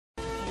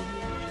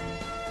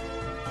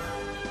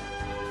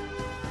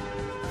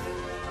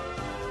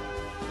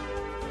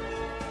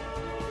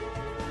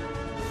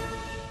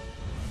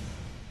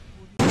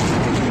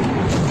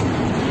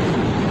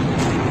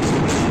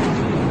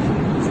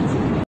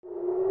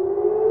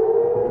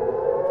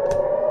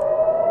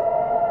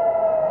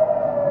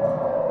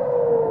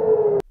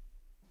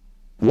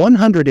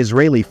100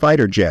 Israeli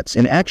fighter jets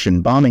in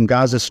action bombing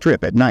Gaza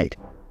Strip at night.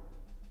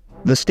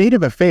 The state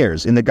of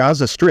affairs in the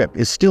Gaza Strip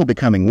is still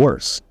becoming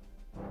worse.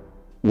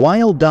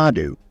 Wael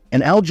Dahduh,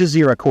 an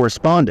Al-Jazeera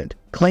correspondent,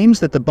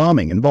 claims that the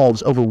bombing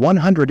involves over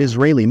 100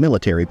 Israeli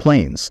military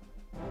planes.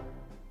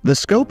 The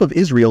scope of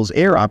Israel's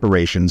air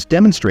operations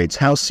demonstrates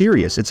how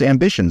serious its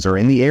ambitions are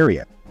in the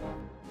area.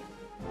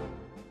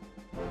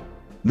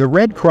 The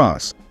Red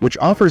Cross, which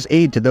offers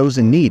aid to those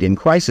in need in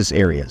crisis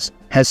areas,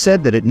 has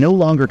said that it no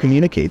longer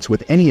communicates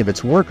with any of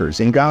its workers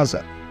in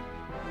Gaza.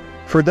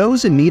 For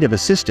those in need of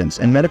assistance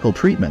and medical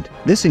treatment,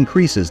 this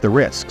increases the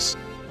risks.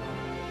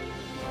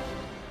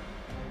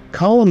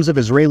 Columns of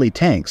Israeli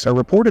tanks are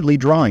reportedly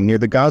drawing near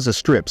the Gaza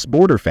Strip's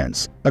border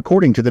fence,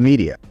 according to the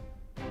media.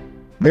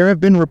 There have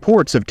been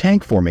reports of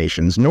tank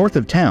formations north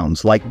of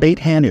towns like Beit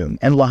Hanun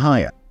and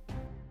Lahaya.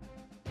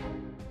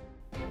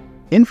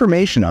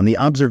 Information on the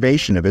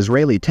observation of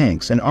Israeli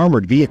tanks and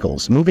armored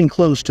vehicles moving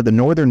close to the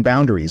northern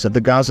boundaries of the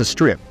Gaza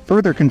Strip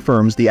further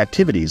confirms the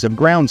activities of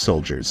ground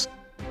soldiers.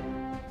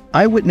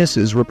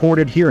 Eyewitnesses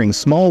reported hearing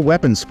small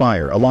weapons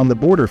fire along the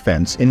border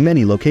fence in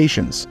many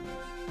locations.